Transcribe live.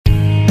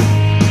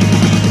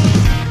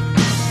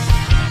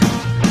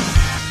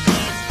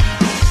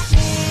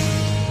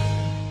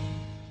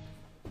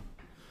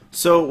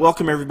So,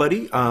 welcome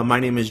everybody.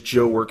 My name is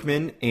Joe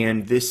Workman,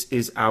 and this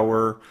is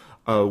our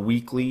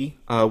weekly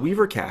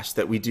WeaverCast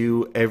that we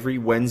do every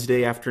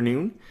Wednesday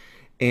afternoon.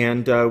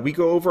 And we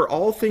go over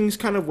all things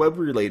kind of web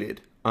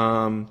related.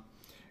 Go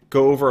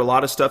over a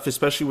lot of stuff,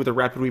 especially with the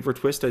Rapid Weaver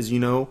twist. As you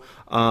know,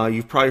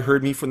 you've probably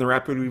heard me from the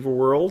Rapid Weaver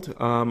world.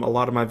 A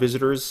lot of my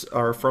visitors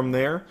are from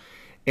there.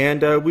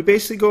 And we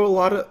basically go a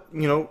lot of,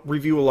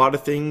 review a lot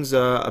of things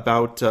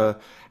about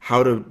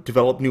how to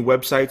develop new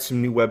websites,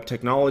 some new web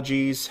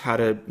technologies, how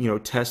to,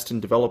 test and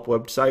develop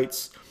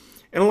websites.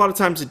 And a lot of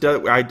times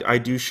I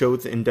do show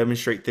and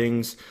demonstrate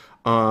things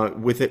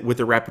with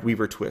a Rapid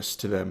Weaver twist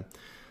to them.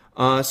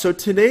 So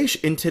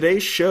in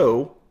today's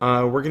show,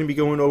 we're going to be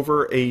going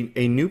over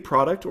a new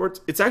product, or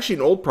it's actually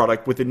an old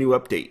product with a new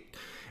update.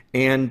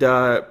 And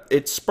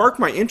it sparked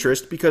my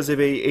interest because of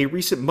a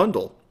recent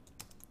bundle.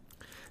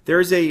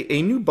 There's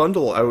a new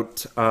bundle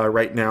out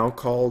right now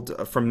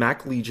called from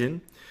Mac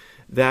Legion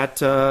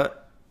that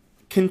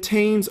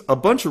contains a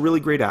bunch of really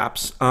great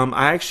apps.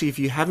 I actually, if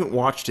you haven't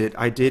watched it,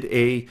 I did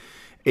a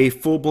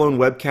full-blown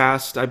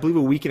webcast, I believe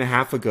a week and a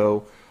half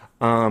ago,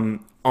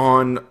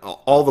 on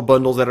all the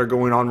bundles that are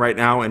going on right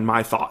now and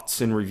my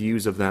thoughts and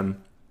reviews of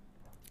them.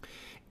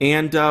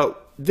 And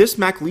this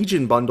Mac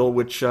Legion bundle,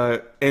 which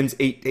ends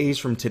 8 days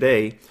from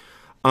today,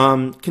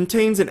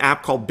 contains an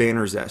app called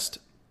BannerZest.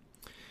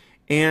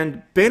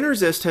 And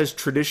BannerZest has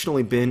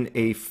traditionally been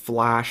a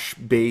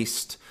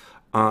Flash-based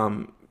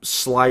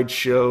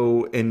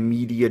slideshow and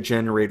media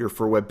generator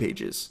for web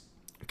pages.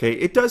 Okay,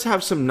 it does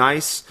have some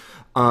nice,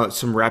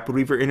 some Rapid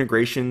Weaver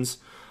integrations.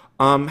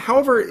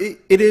 However, it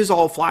is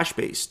all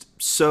Flash-based.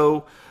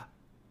 So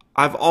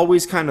I've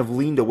always kind of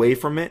leaned away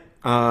from it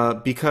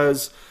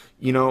because,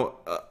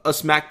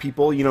 us Mac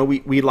people,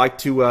 we like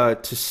to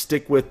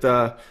stick with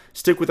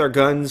our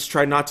guns,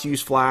 try not to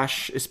use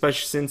Flash,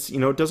 especially since,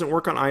 it doesn't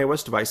work on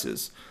iOS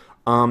devices.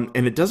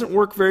 And it doesn't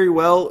work very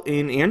well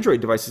in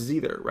Android devices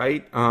either,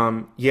 right?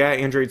 Yeah,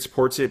 Android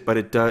supports it, but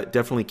it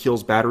definitely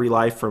kills battery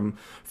life from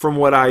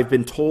what I've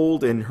been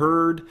told and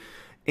heard.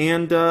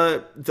 And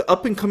the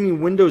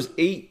up-and-coming Windows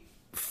 8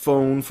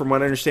 phone, from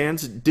what I understand,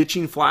 is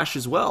ditching Flash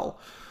as well.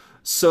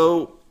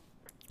 So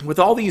with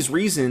all these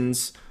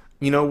reasons,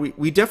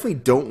 we definitely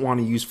don't want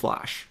to use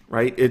Flash,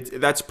 right?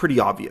 That's pretty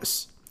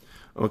obvious,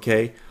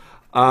 okay?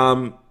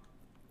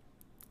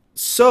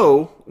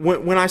 So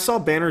when I saw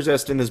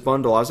BannerZest in this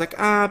bundle, I was like,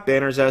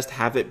 BannerZest,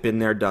 have it, been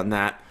there, done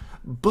that.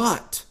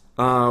 But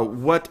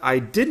what I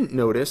didn't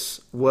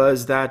notice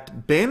was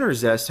that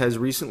BannerZest has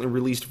recently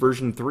released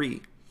version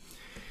 3.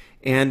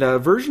 And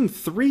version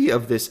 3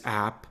 of this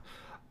app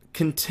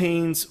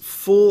contains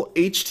full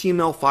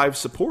HTML5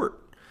 support,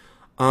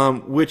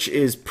 which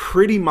is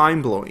pretty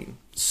mind-blowing.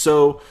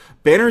 So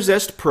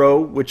BannerZest Pro,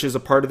 which is a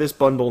part of this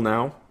bundle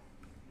now,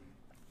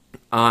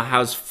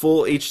 has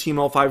full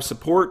HTML5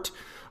 support.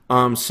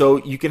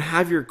 So you can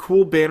have your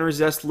cool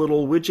BannerZest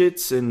little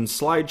widgets and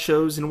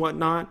slideshows and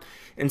whatnot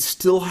and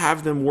still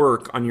have them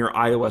work on your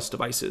iOS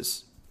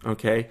devices,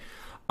 okay?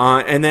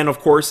 And then, of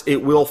course,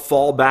 it will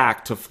fall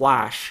back to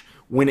Flash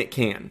when it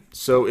can.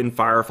 So in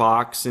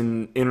Firefox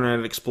and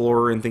Internet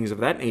Explorer and things of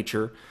that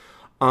nature,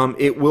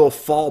 it will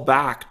fall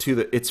back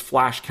to its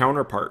Flash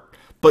counterpart,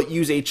 but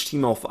use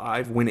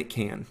HTML5 when it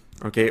can,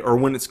 okay, or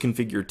when it's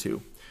configured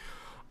to.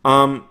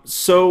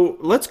 So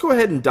let's go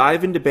ahead and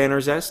dive into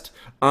BannerZest.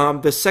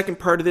 The second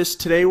part of this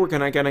today, we're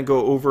gonna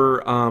go over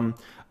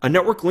a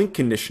network link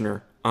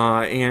conditioner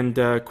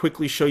and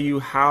quickly show you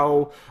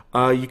how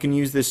you can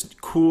use this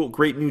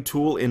great new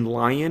tool in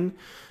Lion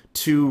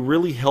to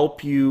really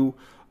help you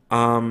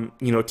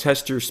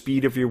test your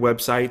speed of your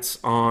websites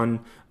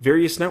on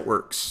various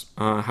networks.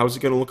 How's it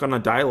going to look on a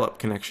dial-up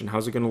connection?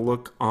 How's it going to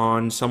look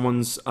on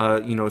someone's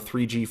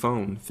 3G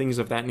phone? Things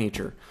of that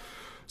nature.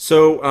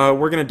 So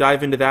we're going to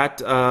dive into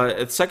that at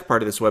the second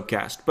part of this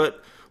webcast.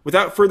 But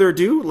without further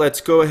ado,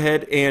 let's go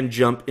ahead and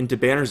jump into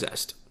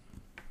BannerZest.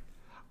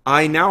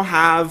 I now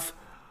have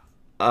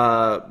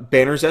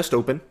BannerZest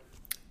open.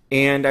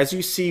 And as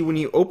you see, when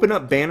you open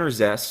up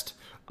BannerZest,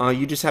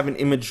 you just have an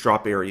image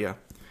drop area.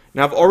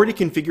 Now I've already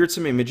configured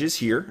some images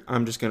here.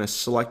 I'm just going to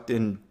select,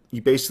 and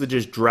you basically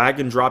just drag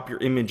and drop your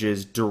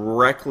images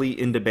directly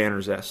into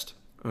BannerZest,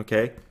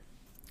 okay?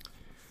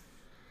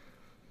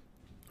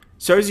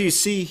 So as you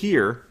see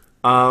here,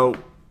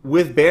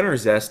 with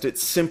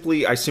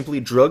BannerZest, I simply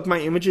drug my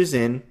images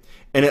in,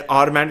 and it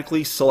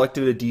automatically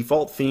selected a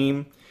default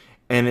theme,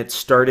 and it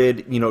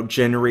started,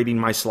 generating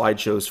my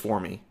slideshows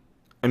for me.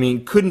 I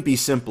mean, couldn't be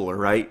simpler,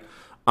 right?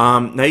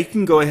 Now you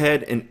can go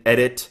ahead and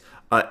edit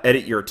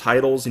your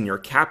titles and your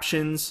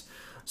captions.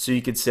 So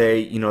you could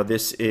say,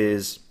 this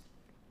is,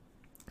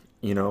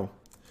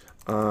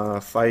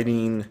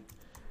 fighting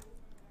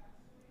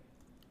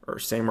or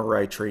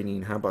samurai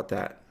training. How about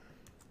that?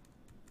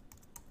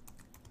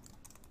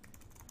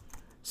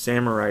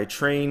 Samurai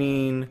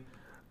training.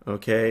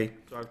 Okay.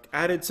 So I've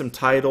added some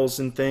titles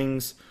and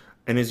things.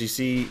 And as you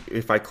see,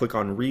 if I click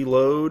on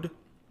reload,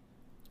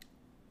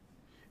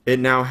 it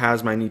now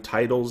has my new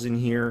titles in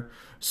here.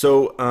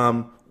 So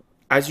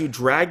as you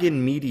drag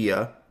in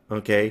media,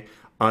 okay,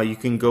 You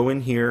can go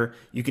in here.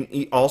 You can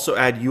also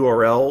add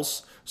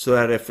URLs so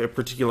that if a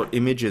particular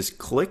image is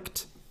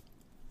clicked,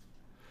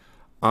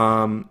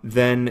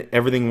 then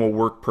everything will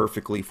work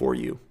perfectly for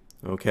you.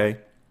 Okay.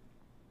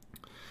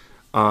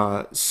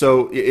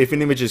 So if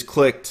an image is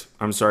clicked,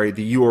 the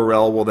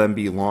URL will then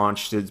be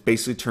launched. It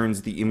basically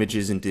turns the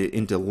images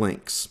into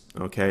links.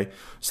 Okay,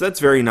 so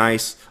that's very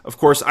nice. Of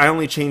course, I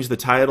only changed the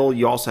title.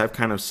 You also have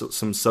kind of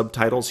some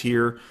subtitles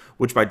here,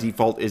 which by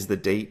default is the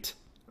date.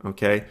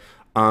 Okay,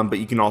 but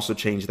you can also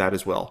change that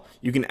as well.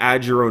 You can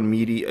add your own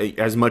media,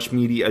 as much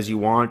media as you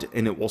want,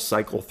 and it will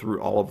cycle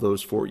through all of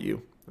those for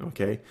you.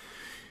 Okay.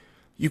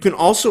 You can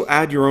also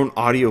add your own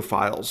audio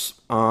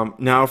files.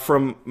 Now,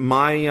 from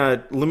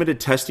my limited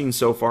testing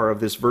so far of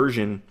this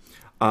version,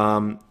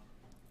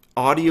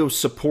 audio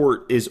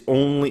support is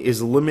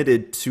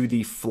limited to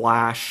the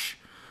Flash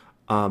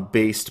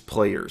based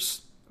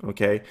players.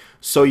 Okay,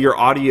 so your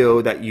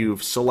audio that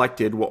you've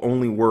selected will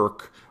only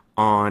work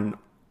on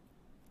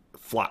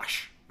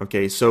Flash.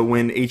 Okay, so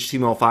when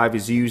HTML5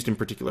 is used in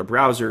particular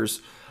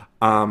browsers,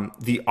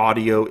 the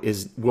audio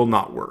will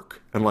not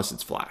work unless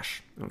it's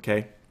Flash.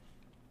 Okay.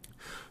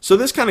 So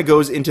this kind of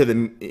goes into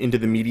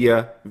the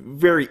media.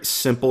 Very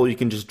simple. You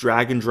can just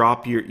drag and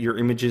drop your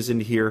images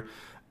into here,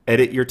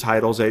 edit your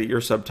titles, edit your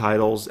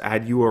subtitles,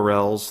 add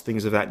URLs,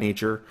 things of that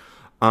nature.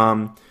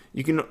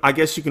 I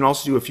guess you can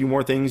also do a few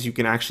more things. You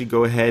can actually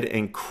go ahead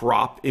and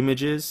crop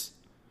images.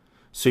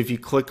 So if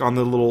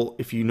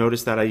you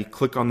notice that I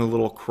click on the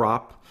little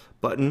crop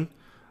button,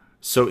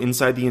 so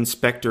inside the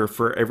inspector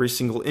for every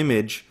single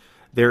image,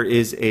 there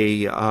is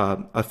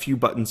a few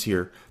buttons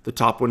here. The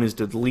top one is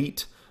to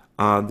delete.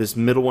 This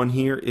middle one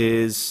here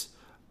is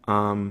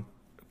kind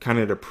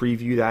of to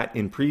preview that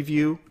in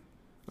preview,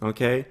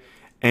 okay?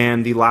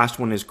 And the last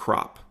one is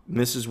crop. And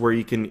this is where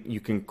you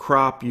can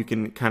crop, you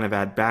can kind of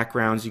add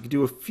backgrounds, you can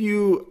do a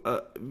few,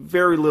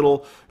 very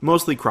little,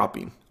 mostly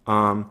cropping.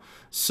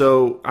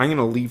 So I'm going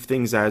to leave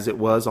things as it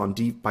was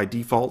by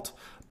default,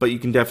 but you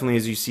can definitely,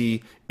 as you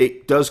see,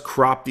 it does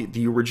crop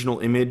the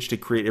original image to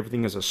create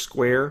everything as a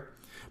square,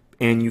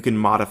 and you can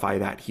modify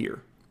that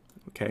here,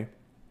 okay?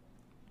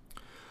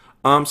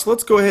 So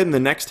let's go ahead in the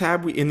next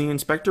tab. In the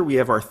inspector, we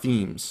have our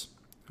themes.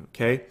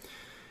 Okay.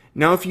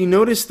 Now, if you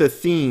notice the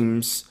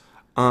themes,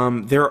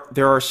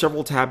 there are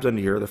several tabs under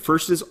here. The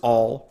first is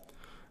all.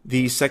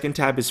 The second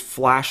tab is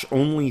Flash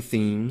only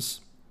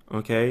themes.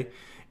 Okay.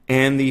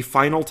 And the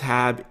final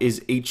tab is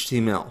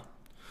HTML.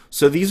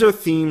 So these are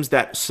themes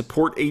that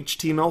support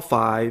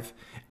HTML5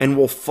 and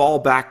will fall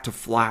back to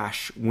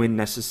Flash when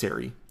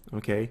necessary.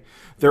 Okay.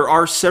 There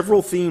are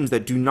several themes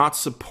that do not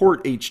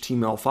support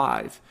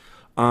HTML5.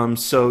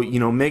 So,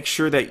 make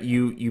sure that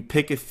you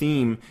pick a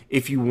theme.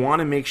 If you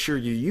want to make sure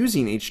you're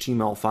using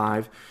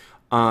HTML5,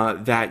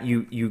 that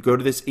you go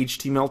to this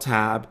HTML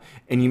tab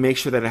and you make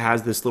sure that it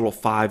has this little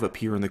 5 up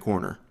here in the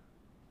corner.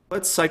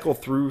 Let's cycle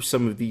through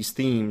some of these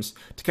themes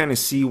to kind of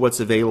see what's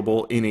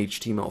available in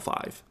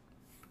HTML5.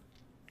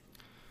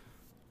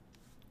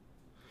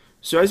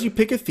 So as you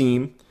pick a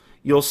theme,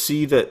 you'll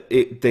see that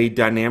they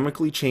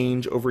dynamically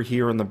change over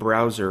here in the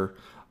browser.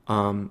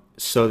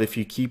 So that if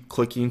you keep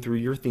clicking through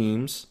your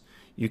themes,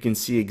 you can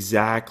see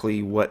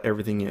exactly what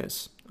everything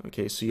is.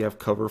 Okay, so you have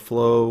cover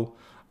flow.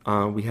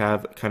 We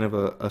have kind of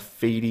a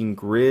fading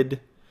grid,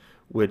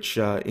 which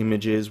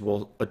images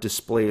will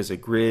display as a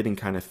grid and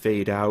kind of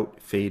fade out,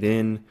 fade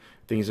in,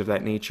 things of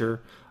that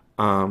nature.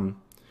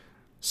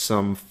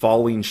 Some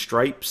falling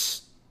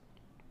stripes.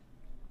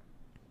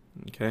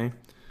 Okay,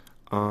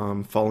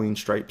 falling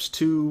stripes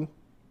 2.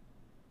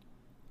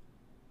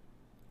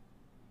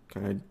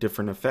 Kind of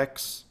different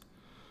effects.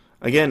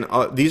 Again,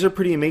 these are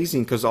pretty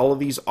amazing because all of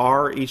these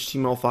are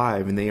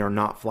HTML5 and they are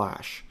not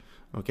Flash.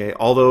 Okay,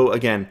 although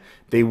again,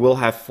 they will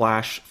have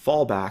Flash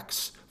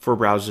fallbacks for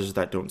browsers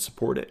that don't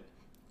support it.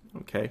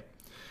 Okay,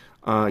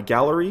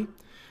 gallery.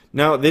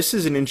 Now this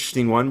is an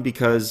interesting one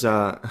because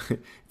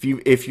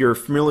if you're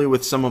familiar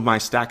with some of my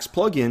Stacks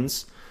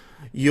plugins,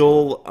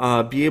 you'll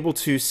be able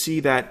to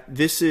see that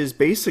this is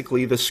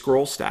basically the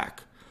scroll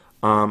stack.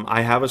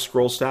 I have a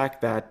scroll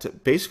stack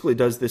that basically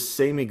does this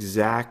same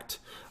exact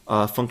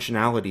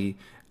functionality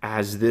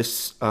as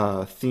this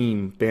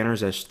theme,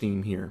 BannerZest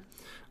theme here.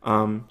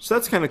 So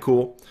that's kind of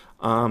cool,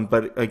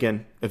 but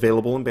again,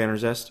 available in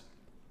BannerZest.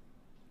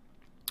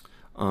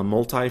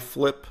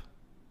 Multi-flip,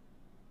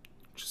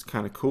 which is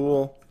kind of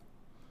cool.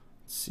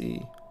 Let's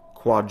see,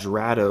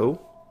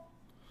 Quadrado.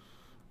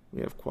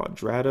 We have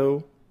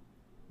Quadrado,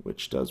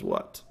 which does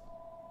what?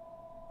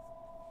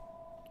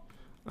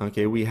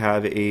 Okay, we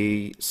have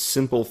a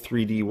simple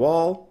 3D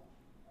wall,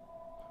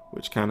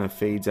 which kind of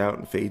fades out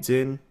and fades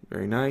in.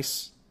 Very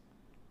nice.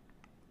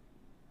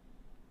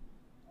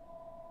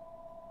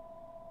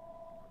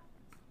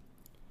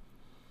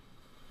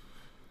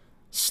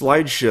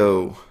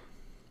 Slideshow.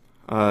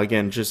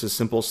 Again, just a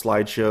simple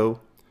slideshow.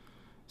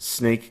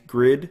 Snake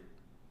grid.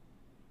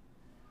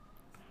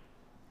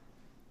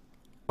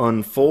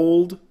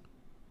 Unfold.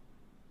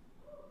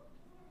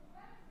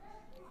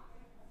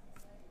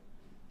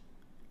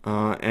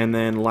 And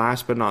then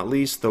last but not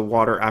least, the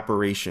water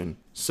apparition.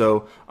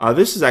 So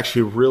this is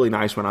actually a really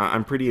nice one.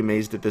 I'm pretty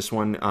amazed that this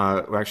one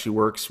actually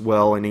works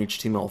well in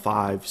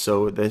HTML5.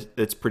 So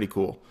that's pretty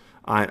cool.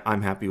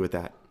 I'm happy with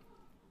that.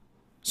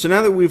 So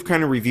now that we've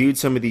kind of reviewed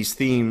some of these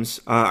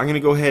themes, I'm going to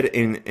go ahead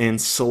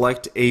and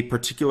select a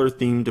particular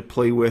theme to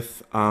play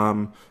with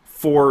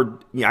for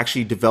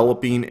actually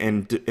developing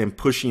and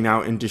pushing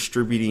out and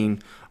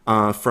distributing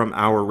from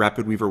our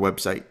RapidWeaver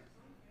website.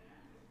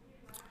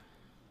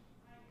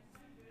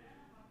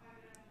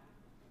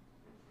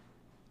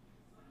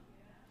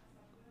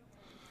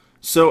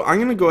 So I'm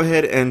going to go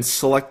ahead and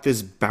select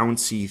this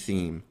bouncy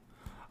theme.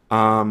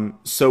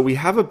 So we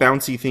have a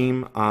bouncy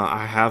theme.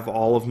 I have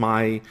all of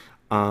my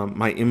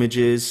my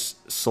images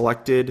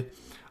selected.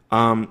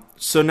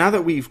 So now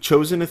that we've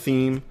chosen a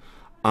theme,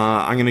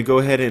 I'm going to go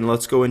ahead and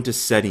let's go into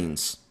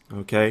settings.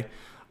 Okay.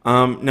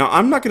 Now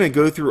I'm not going to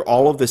go through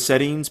all of the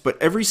settings,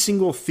 but every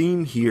single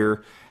theme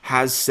here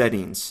has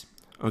settings.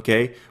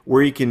 Okay,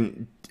 where you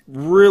can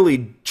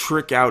really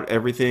trick out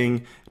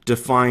everything,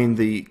 define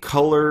the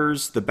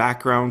colors, the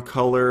background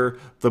color,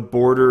 the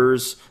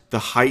borders, the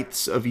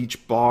heights of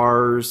each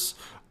bars,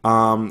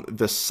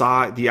 the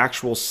size, the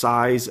actual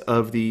size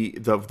of the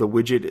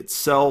widget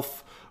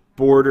itself,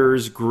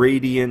 borders,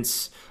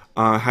 gradients.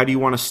 How do you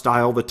want to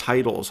style the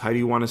titles? How do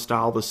you want to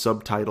style the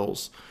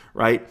subtitles?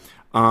 Right?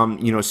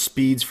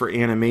 Speeds for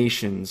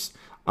animations.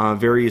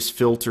 Various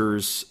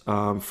filters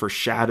for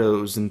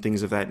shadows and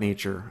things of that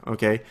nature.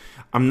 Okay,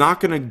 I'm not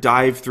going to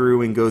dive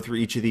through and go through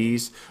each of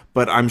these,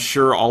 but I'm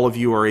sure all of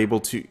you are able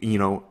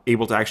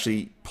to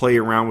actually play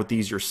around with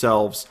these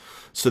yourselves,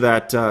 so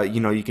that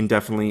you can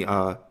definitely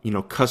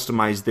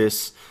customize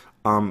this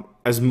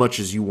as much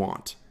as you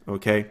want.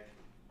 Okay.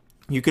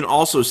 You can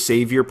also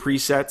save your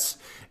presets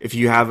if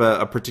you have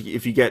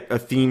if you get a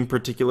theme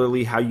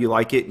particularly how you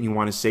like it and you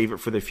want to save it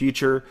for the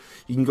future.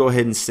 You can go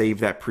ahead and save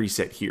that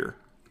preset here.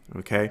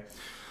 Okay,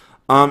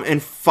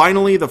 and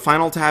finally, the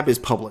final tab is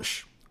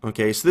publish.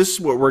 Okay, so this is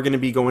what we're going to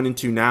be going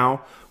into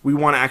now. We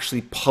want to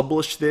actually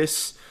publish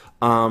this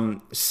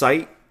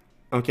site,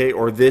 okay,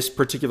 or this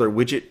particular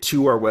widget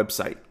to our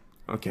website.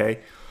 Okay,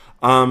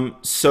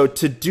 so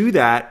to do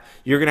that,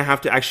 you're going to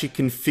have to actually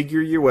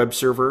configure your web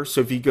server.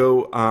 So if you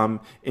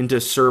go into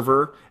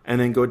server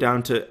and then go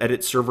down to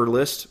edit server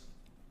list,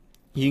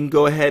 you can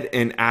go ahead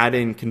and add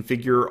and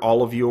configure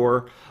all of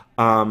your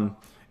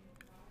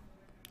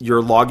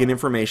login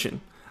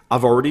information.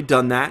 I've already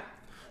done that.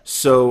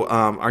 So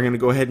I'm going to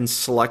go ahead and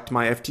select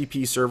my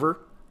FTP server.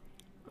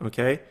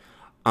 Okay.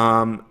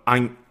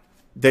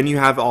 Then you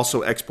have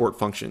also export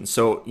functions.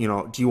 So,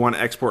 do you want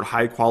to export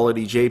high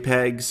quality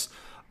JPEGs?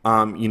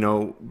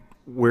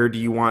 Where do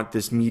you want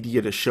this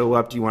media to show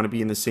up? Do you want to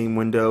be in the same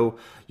window?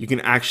 You can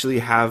actually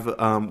have,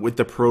 with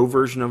the Pro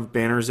version of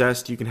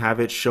BannerZest, you can have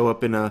it show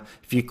up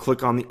if you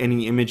click on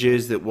any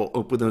images, that will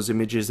open those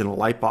images in a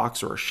light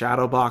box or a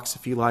shadow box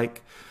if you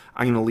like.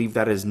 I'm going to leave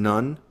that as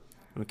none.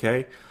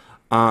 Okay.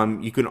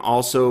 You can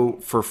also,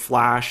 for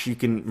Flash, you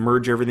can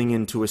merge everything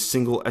into a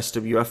single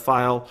SWF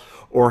file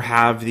or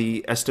have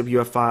the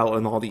SWF file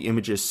and all the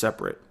images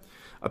separate.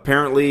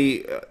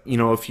 Apparently,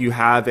 if you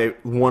have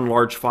one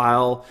large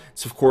file,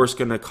 it's of course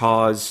going to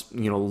cause,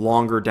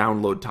 longer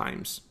download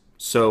times.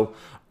 So,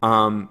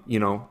 I'm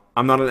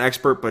not an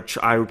expert, but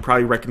I would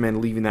probably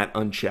recommend leaving that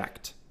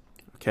unchecked.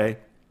 Okay.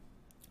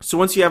 So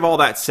once you have all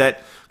that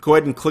set, go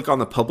ahead and click on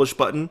the publish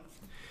button,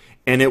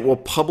 and it will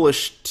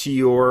publish to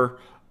your,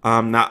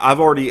 now I've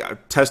already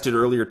tested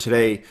earlier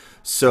today.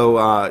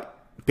 So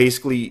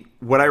basically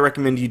what I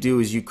recommend you do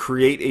is you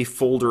create a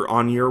folder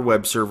on your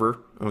web server.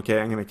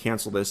 Okay, I'm going to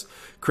cancel this.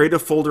 Create a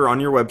folder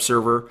on your web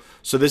server.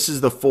 So this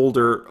is the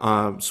folder.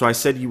 So I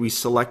said we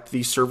select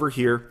the server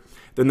here.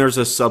 Then there's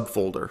a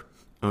subfolder.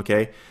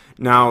 Okay.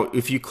 Now,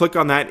 if you click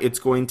on that, it's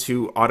going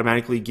to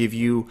automatically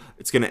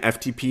it's going to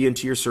FTP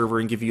into your server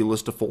and give you a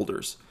list of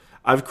folders.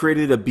 I've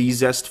created a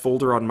BZest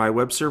folder on my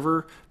web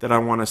server that I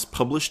want to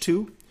publish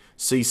to.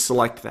 So you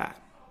select that.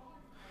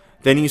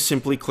 Then you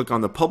simply click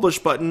on the publish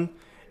button,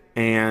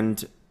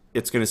 and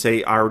it's going to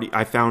say,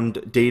 I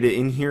found data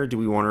in here. Do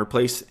we want to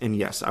replace? And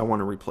yes, I want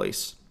to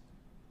replace.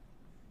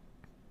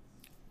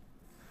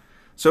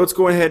 So it's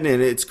going ahead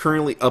and it's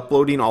currently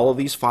uploading all of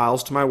these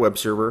files to my web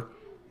server,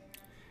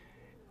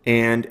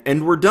 and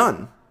we're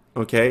done.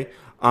 Okay.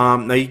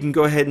 Now you can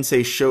go ahead and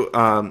say show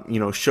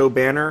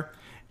banner,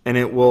 and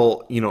it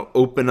will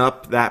open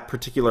up that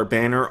particular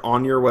banner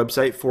on your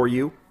website for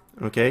you.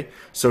 Okay.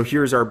 So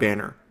here's our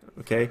banner.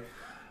 Okay.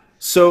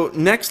 So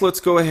next, let's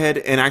go ahead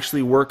and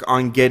actually work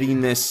on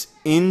getting this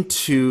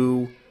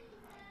into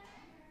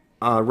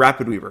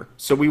RapidWeaver.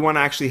 So we want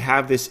to actually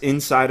have this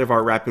inside of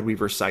our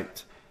RapidWeaver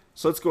site.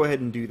 So let's go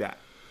ahead and do that.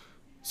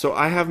 So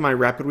I have my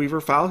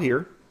RapidWeaver file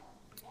here,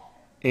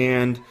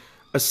 and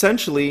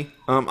essentially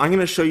I'm going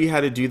to show you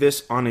how to do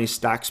this on a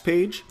Stacks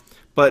page,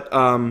 but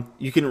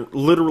you can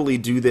literally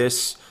do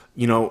this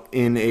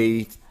in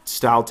a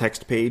style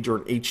text page or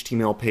an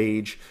HTML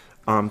page,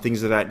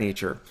 things of that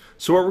nature.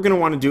 So what we're going to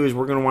want to do is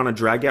we're going to want to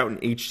drag out an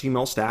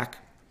HTML stack.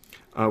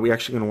 We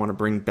actually going to want to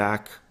bring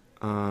back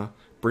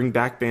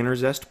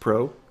BannerZest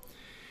Pro,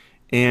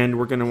 and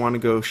we're going to want to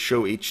go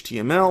show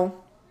HTML.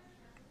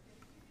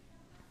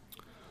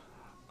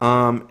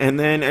 And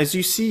then as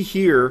you see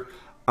here,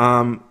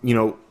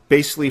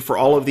 basically for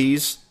all of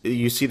these,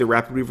 you see the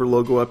RapidWeaver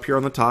logo up here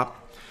on the top.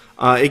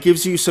 It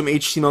gives you some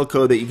HTML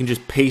code that you can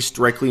just paste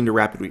directly into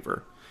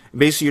RapidWeaver.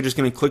 Basically, you're just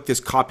going to click this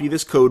copy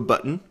this code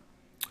button.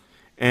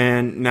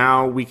 And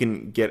now we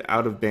can get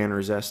out of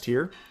BannerZest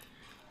here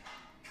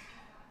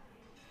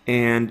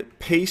and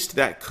paste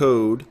that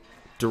code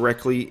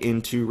directly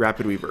into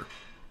RapidWeaver.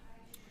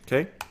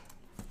 Okay.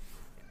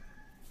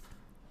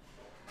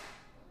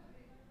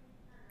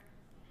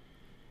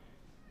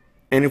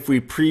 And if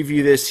we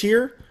preview this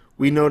here,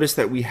 we notice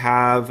that we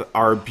have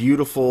our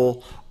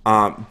beautiful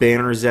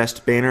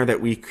BannerZest banner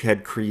that we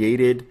had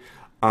created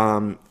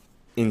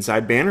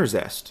inside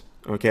BannerZest.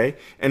 Okay.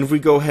 And if we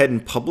go ahead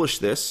and publish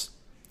this,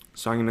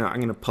 so I'm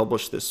gonna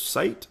publish this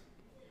site.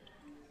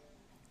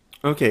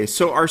 Okay,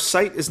 so our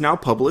site is now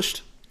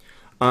published.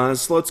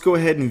 So let's go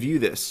ahead and view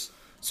this.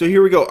 So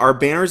here we go. Our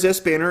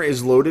BannerZest banner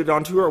is loaded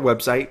onto our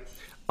website,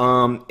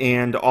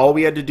 and all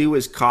we had to do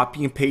is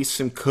copy and paste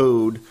some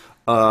code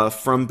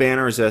from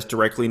BannerZest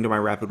directly into my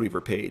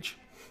RapidWeaver page.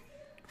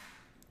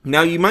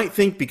 Now you might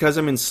think because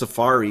I'm in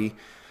Safari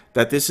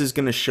that this is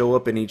going to show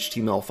up in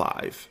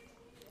HTML5.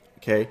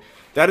 Okay,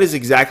 that is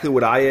exactly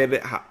what I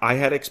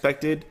had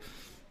expected.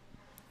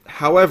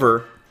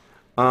 However,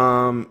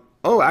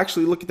 oh,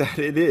 actually, look at that.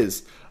 It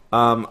is.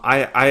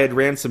 I had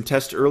ran some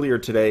tests earlier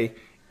today,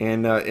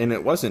 and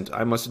it wasn't.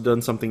 I must have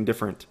done something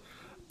different.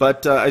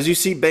 But as you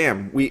see,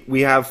 bam,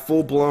 we have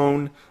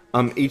full-blown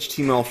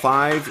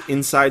HTML5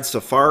 inside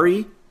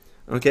Safari.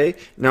 Okay.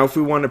 Now, if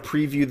we want to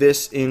preview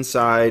this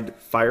inside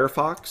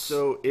Firefox,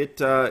 so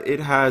it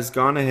has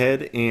gone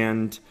ahead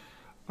and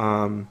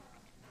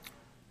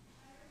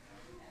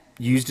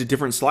used a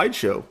different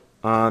slideshow.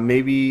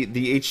 Maybe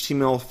the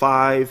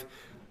HTML5,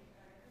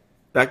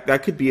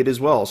 that could be it as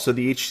well. So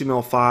the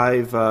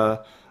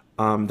HTML5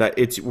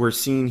 that we're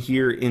seeing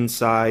here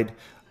inside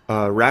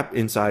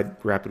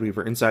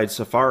RapidWeaver, inside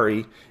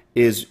Safari,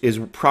 is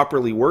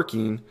properly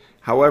working.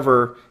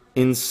 However,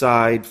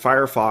 inside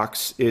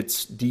Firefox,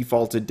 it's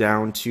defaulted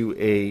down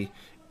to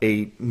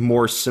a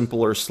more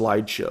simpler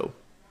slideshow.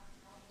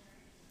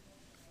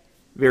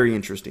 Very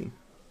interesting.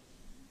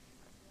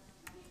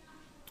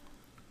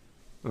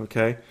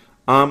 Okay.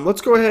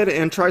 Let's go ahead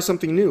and try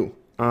something new.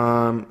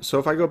 So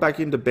if I go back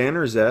into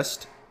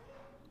BannerZest,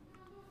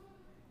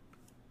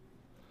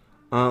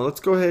 let's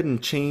go ahead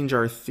and change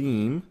our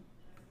theme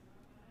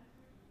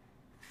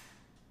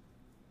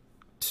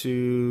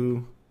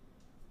to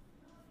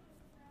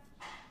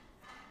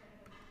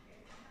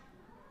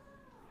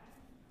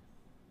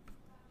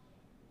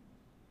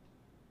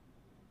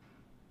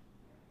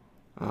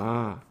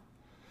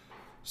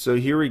so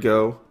here we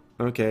go.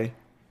 Okay.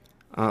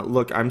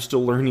 Look, I'm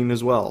still learning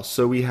as well.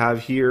 So we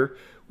have here,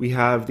 we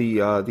have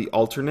the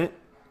alternate,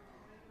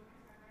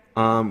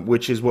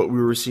 which is what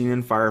we were seeing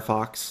in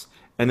Firefox,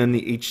 and then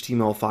the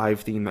HTML5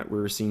 theme that we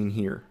were seeing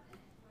here.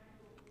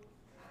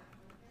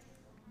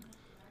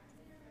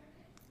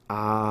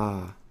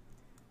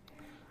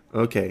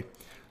 Okay.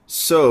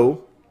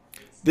 So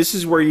this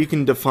is where you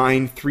can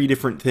define three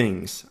different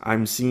things.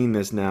 I'm seeing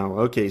this now.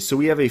 Okay, so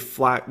we have a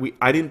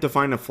I didn't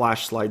define a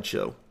Flash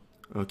slideshow.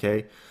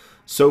 Okay.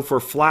 So for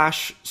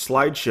Flash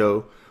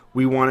slideshow,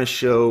 we want to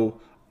show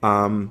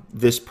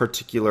this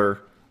particular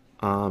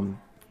thing.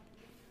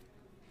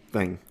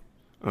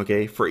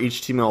 Okay, for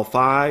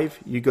HTML5,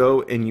 you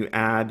go and you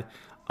add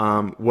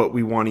what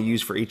we want to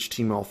use for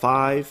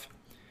HTML5,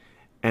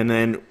 and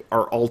then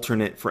our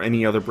alternate for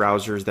any other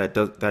browsers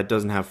that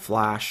doesn't have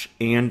Flash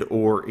and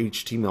or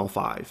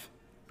HTML5.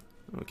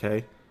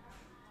 Okay.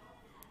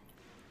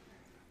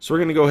 So we're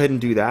going to go ahead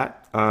and do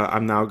that.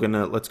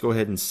 Let's go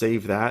ahead and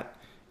save that.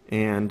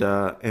 And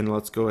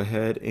let's go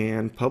ahead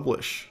and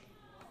publish.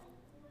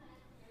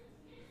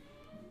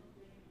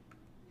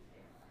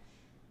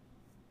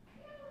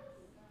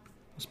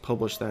 Let's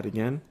publish that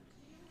again.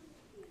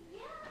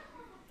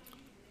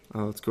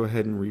 Let's go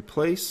ahead and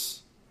replace.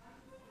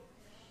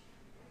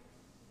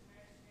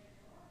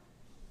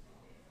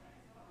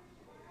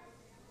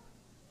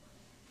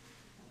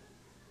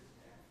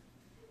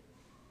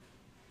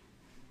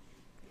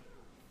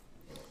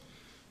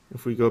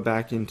 If we go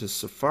back into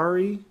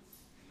Safari,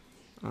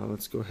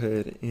 let's go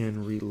ahead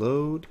and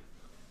reload.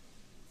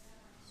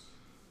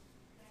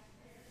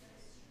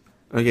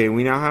 Okay,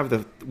 we now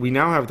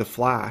have the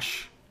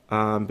Flash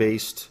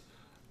based,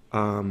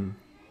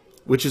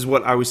 which is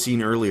what I was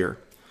seeing earlier.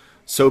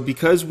 So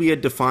because we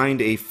had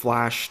defined a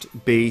Flash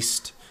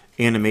based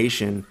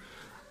animation,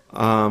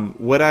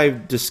 what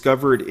I've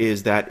discovered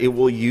is that it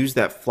will use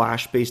that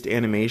Flash based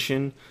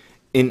animation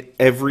in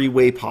every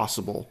way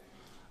possible,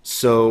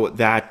 so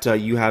that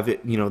you have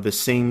it, the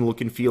same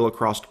look and feel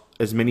across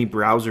as many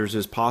browsers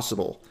as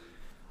possible.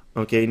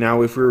 Okay,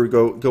 now if we were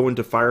to go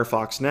into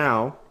Firefox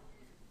now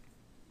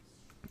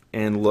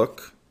and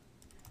look,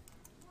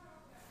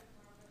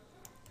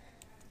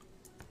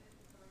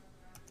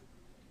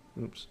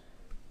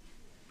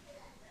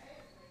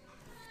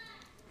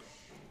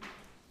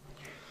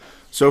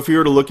 So if we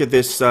were to look at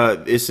this,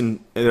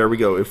 there we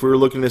go. If we were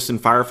looking at this in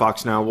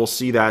Firefox now, we'll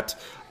see that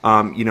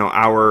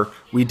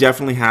we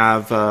definitely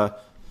have.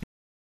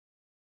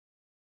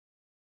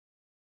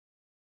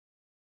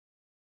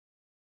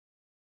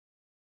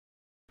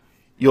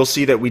 You'll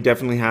see that we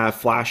definitely have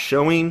Flash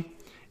showing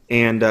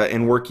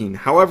and working.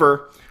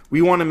 However,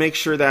 we want to make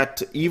sure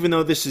that even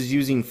though this is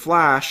using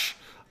Flash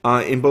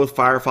in both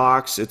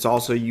Firefox, it's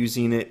also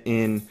using it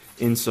in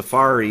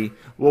Safari.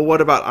 Well, what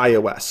about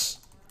iOS?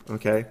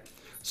 Okay,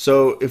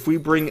 so if we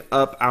bring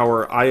up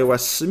our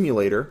iOS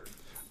simulator,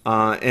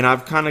 and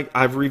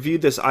I've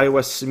reviewed this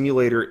iOS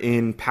simulator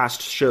in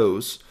past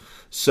shows.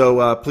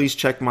 So please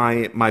check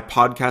my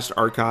podcast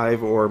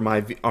archive or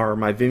my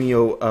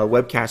Vimeo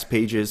webcast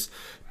pages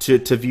to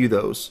view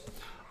those.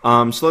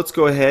 So let's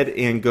go ahead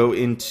and go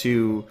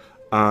into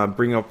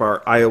bring up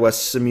our iOS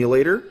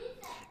simulator,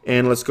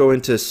 and let's go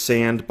into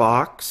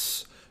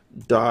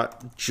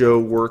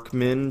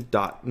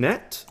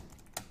sandbox.joeworkman.net.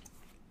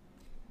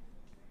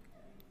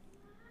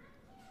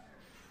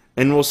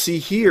 And we'll see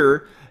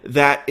here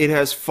that it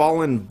has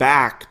fallen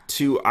back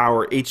to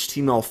our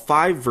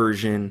HTML5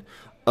 version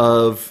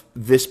of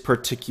this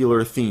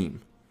particular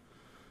theme.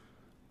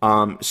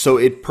 So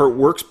it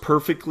works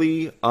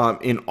perfectly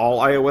in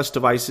all iOS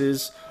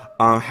devices.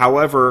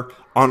 However,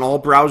 on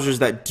all browsers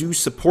that do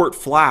support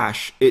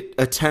Flash, it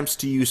attempts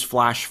to use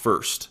Flash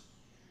first.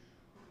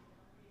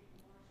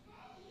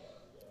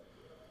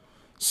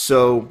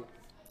 So,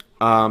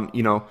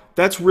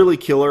 that's really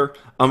killer.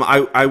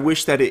 I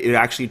wish that it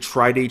actually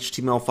tried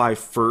HTML5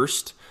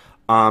 first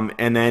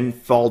and then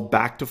falled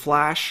back to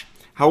Flash.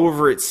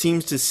 However, it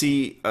seems to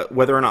see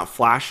whether or not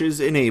Flash is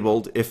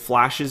enabled. If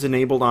Flash is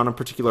enabled on a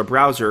particular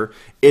browser,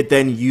 it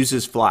then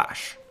uses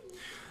Flash.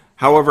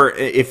 However,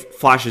 if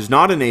Flash is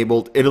not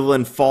enabled, it'll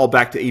then fall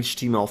back to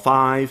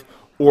HTML5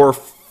 or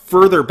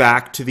further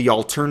back to the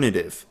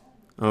alternative.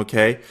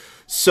 Okay,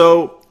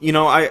 so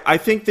I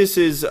think this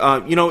is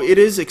it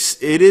is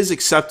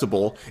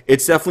acceptable.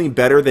 It's definitely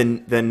better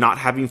than not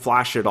having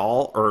Flash at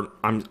all, or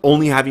I'm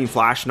only having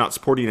Flash, not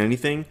supporting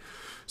anything.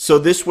 So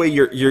this way,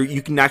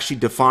 you can actually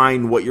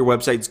define what your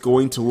website's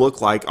going to look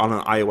like on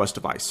an iOS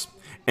device,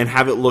 and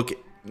have it look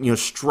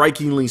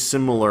strikingly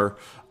similar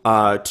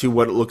to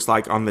what it looks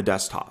like on the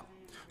desktop.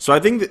 So I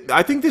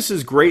think this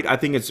is great. I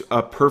think it's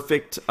a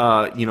perfect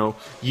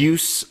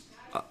use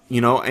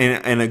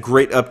and a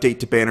great update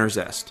to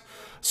BannerZest.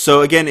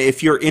 So again,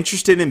 if you're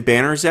interested in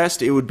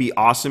BannerZest, it would be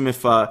awesome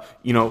if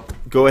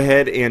go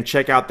ahead and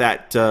check out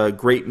that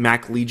great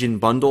Mac Legion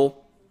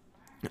bundle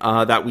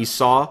that we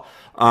saw.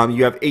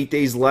 You have 8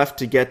 days left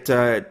to get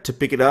to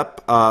pick it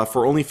up.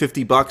 For only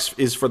 $50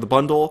 is for the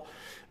bundle.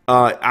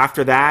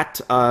 After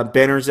that,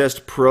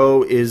 BannerZest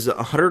Pro is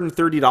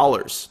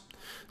 $130.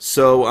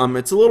 So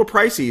it's a little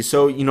pricey.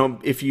 So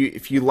if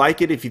you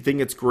like it, if you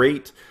think it's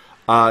great,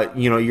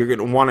 you're going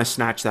to want to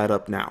snatch that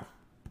up now.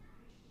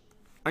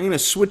 I'm going to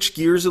switch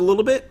gears a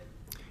little bit,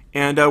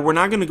 and we're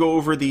now going to go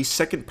over the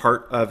second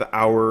part of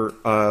our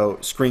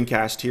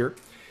screencast here.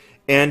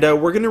 And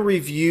we're going to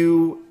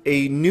review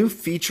a new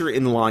feature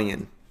in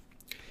Lion.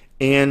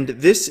 And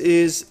this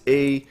is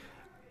a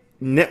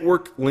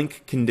network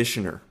link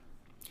conditioner.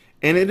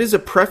 And it is a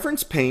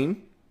preference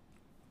pane.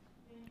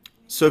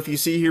 So if you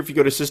see here, if you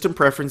go to System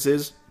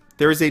Preferences,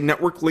 there is a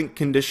network link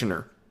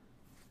conditioner.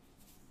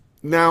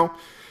 Now,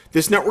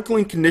 this network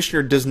link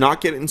conditioner does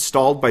not get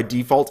installed by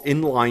default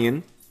in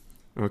Lion.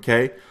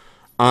 Okay?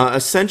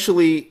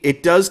 Essentially,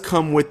 it does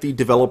come with the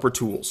developer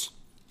tools.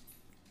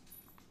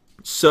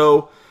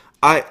 So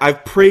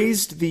I've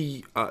praised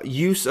the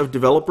use of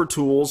developer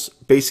tools,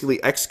 basically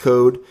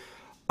Xcode,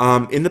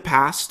 in the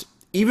past,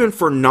 even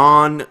for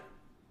non-Mac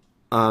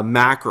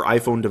or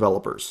iPhone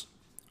developers.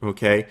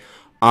 Okay,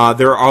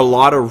 there are a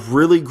lot of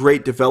really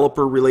great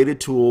developer-related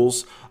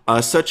tools,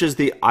 such as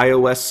the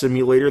iOS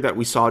simulator that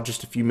we saw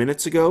just a few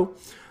minutes ago,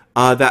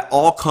 that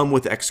all come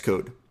with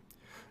Xcode.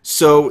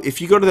 So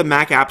if you go to the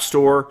Mac App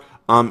Store,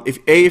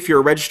 if you're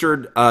a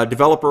registered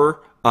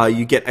developer,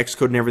 you get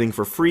Xcode and everything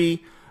for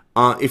free.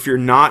 If you're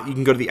not, you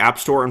can go to the App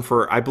Store, and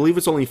for, I believe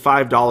it's only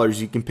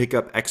 $5, you can pick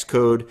up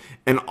Xcode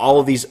and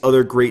all of these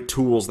other great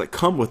tools that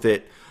come with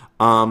it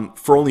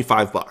for only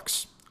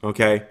 $5.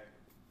 Okay,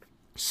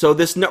 so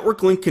this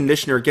network link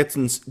conditioner gets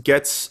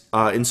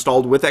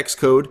installed with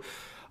Xcode,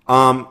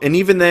 and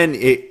even then,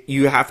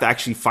 you have to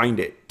actually find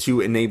it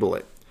to enable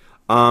it.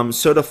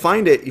 So to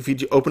find it, if you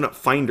open up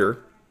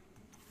Finder,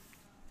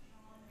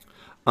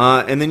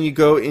 and then you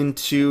go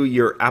into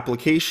your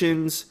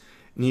applications,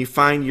 and you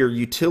find your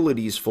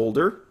utilities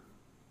folder.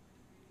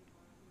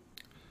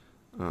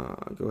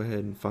 Go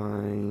ahead and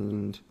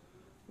find,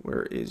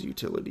 where is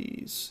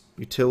utilities?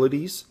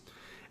 Utilities.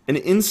 And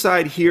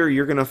inside here,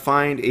 you're going to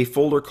find a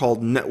folder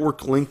called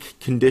Network Link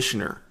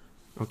Conditioner.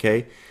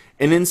 Okay?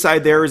 And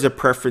inside there is a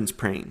preference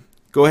pane.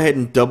 Go ahead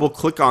and double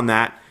click on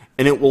that,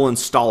 and it will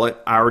install it.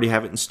 I already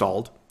have it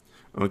installed.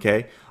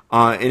 Okay?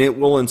 And it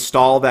will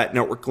install that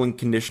Network Link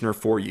Conditioner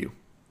for you.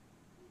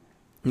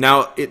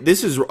 Now,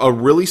 this is a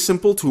really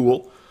simple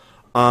tool.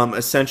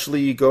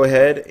 Essentially, you go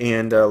ahead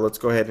and let's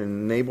go ahead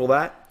and enable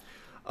that.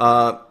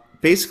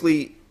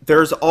 basically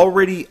there's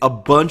already a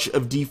bunch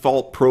of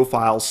default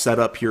profiles set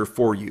up here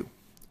for you.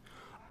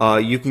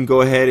 You can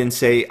go ahead and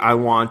say I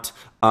want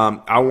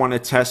to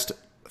test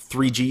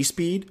 3G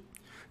speed.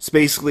 So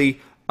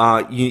basically,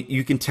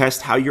 you can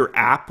test how your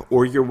app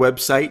or your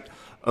website,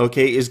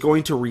 okay, is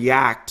going to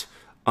react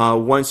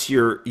once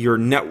your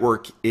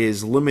network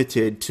is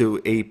limited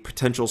to a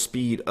potential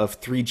speed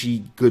of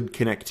 3G good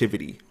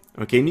connectivity.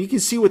 Okay, and you can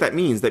see what that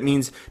means. That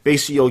means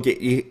basically you'll get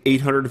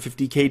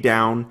 850K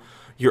down.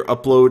 Your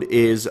upload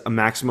is a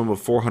maximum of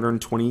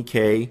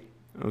 420K.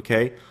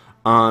 Okay,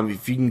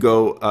 if you can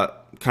go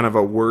kind of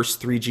a worse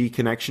 3G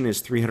connection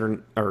is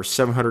 300 or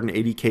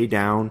 780K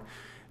down,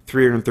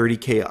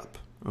 330K up.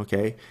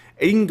 Okay,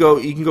 and you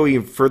can go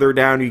even further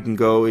down. You can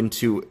go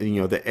into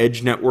the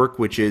edge network,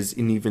 which is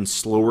an even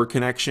slower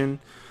connection.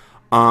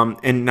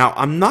 And now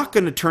I'm not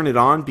going to turn it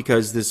on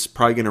because this is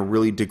probably going to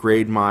really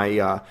degrade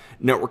my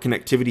network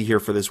connectivity here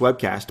for this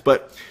webcast.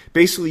 But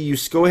basically, you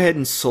go ahead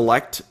and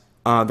select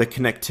the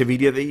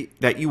connectivity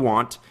that you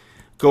want.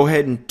 Go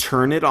ahead and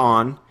turn it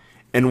on.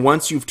 And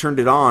once you've turned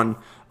it on,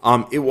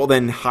 it will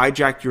then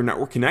hijack your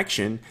network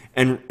connection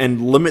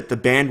and limit the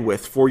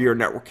bandwidth for your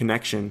network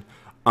connection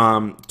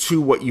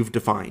to what you've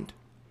defined.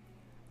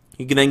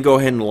 You can then go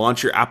ahead and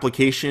launch your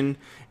application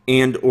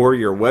and or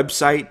your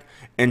website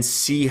and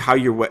see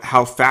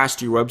how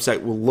fast your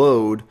website will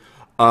load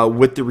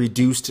with the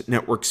reduced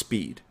network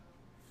speed.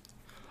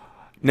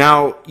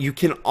 Now, you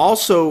can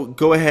also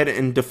go ahead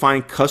and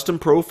define custom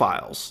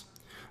profiles.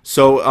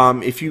 So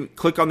if you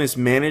click on this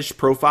Manage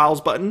Profiles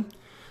button,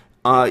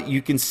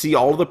 you can see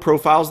all of the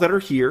profiles that are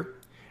here,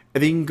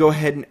 and then you can go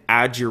ahead and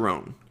add your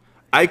own.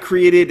 I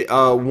created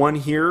one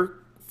here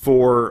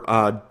for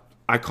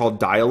I call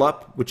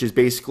dial-up, which is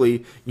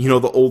basically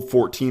the old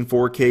 14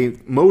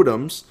 4K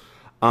modems.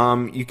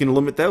 You can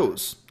limit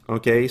those.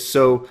 Okay,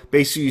 so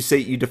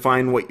basically you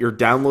define what your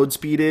download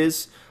speed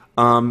is.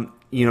 Do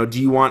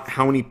you want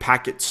how many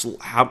packets,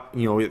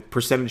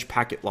 percentage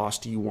packet loss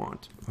do you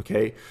want?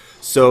 Okay,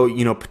 so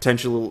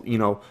potential,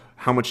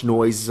 how much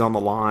noise is on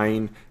the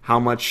line, how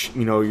much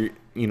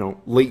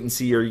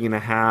latency are you going to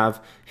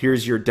have?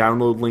 Here's your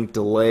download link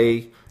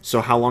delay. So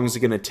how long is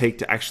it going to take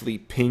to actually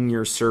ping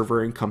your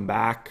server and come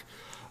back?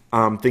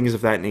 Things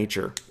of that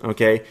nature.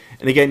 Okay,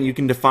 and again, you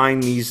can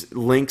define these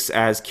links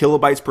as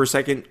kilobytes per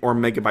second or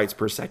megabytes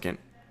per second.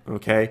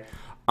 Okay,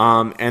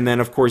 and then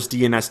of course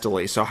DNS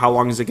delay. So how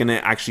long is it going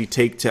to actually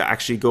take to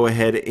actually go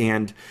ahead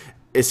and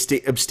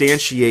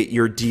substantiate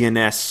your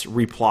DNS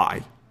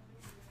reply?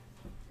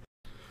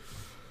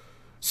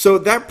 So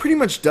that pretty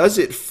much does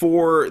it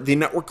for the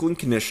network link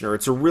conditioner.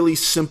 It's a really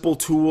simple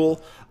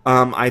tool.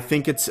 I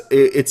think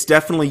it's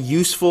definitely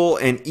useful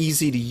and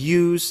easy to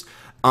use.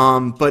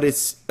 But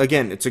it's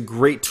a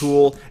great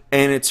tool,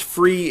 and it's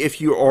free if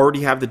you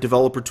already have the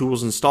developer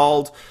tools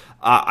installed.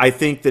 I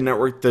think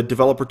the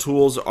developer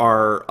tools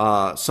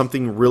are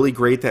something really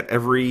great that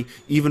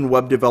even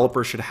web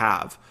developer should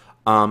have,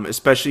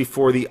 especially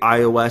for the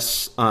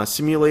iOS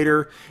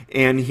simulator.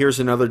 And here's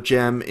another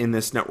gem in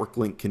this network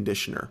link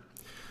conditioner.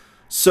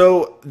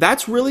 So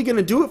that's really going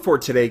to do it for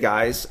today,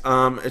 guys. It's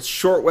a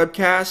short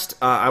webcast.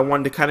 I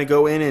wanted to kind of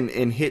go in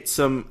and hit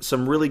some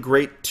really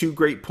two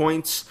great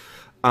points.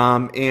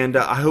 And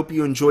I hope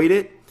you enjoyed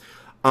it.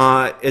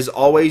 As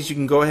always, you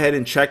can go ahead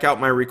and check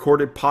out my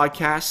recorded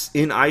podcasts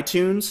in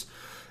iTunes.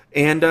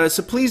 And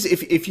so please,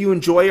 if you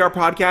enjoy our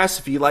podcasts,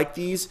 if you like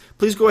these,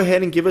 please go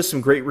ahead and give us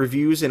some great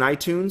reviews in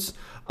iTunes.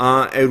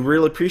 I'd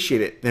really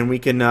appreciate it. Then we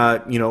can,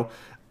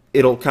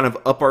 it'll kind of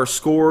up our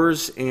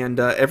scores, and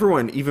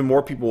even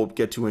more people will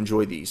get to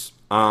enjoy these.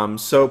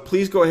 So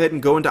please go ahead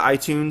and go into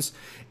iTunes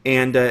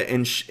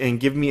and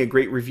give me a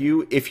great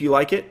review if you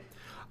like it.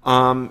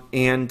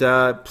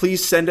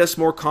 Please send us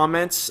more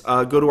comments.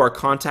 Go to our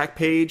contact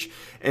page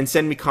and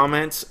send me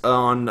comments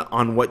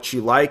on what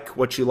you like,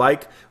 what you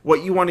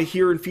want to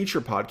hear in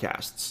future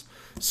podcasts.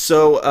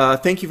 So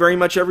thank you very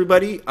much,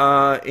 everybody,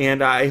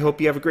 and I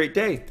hope you have a great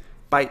day.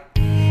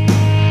 Bye.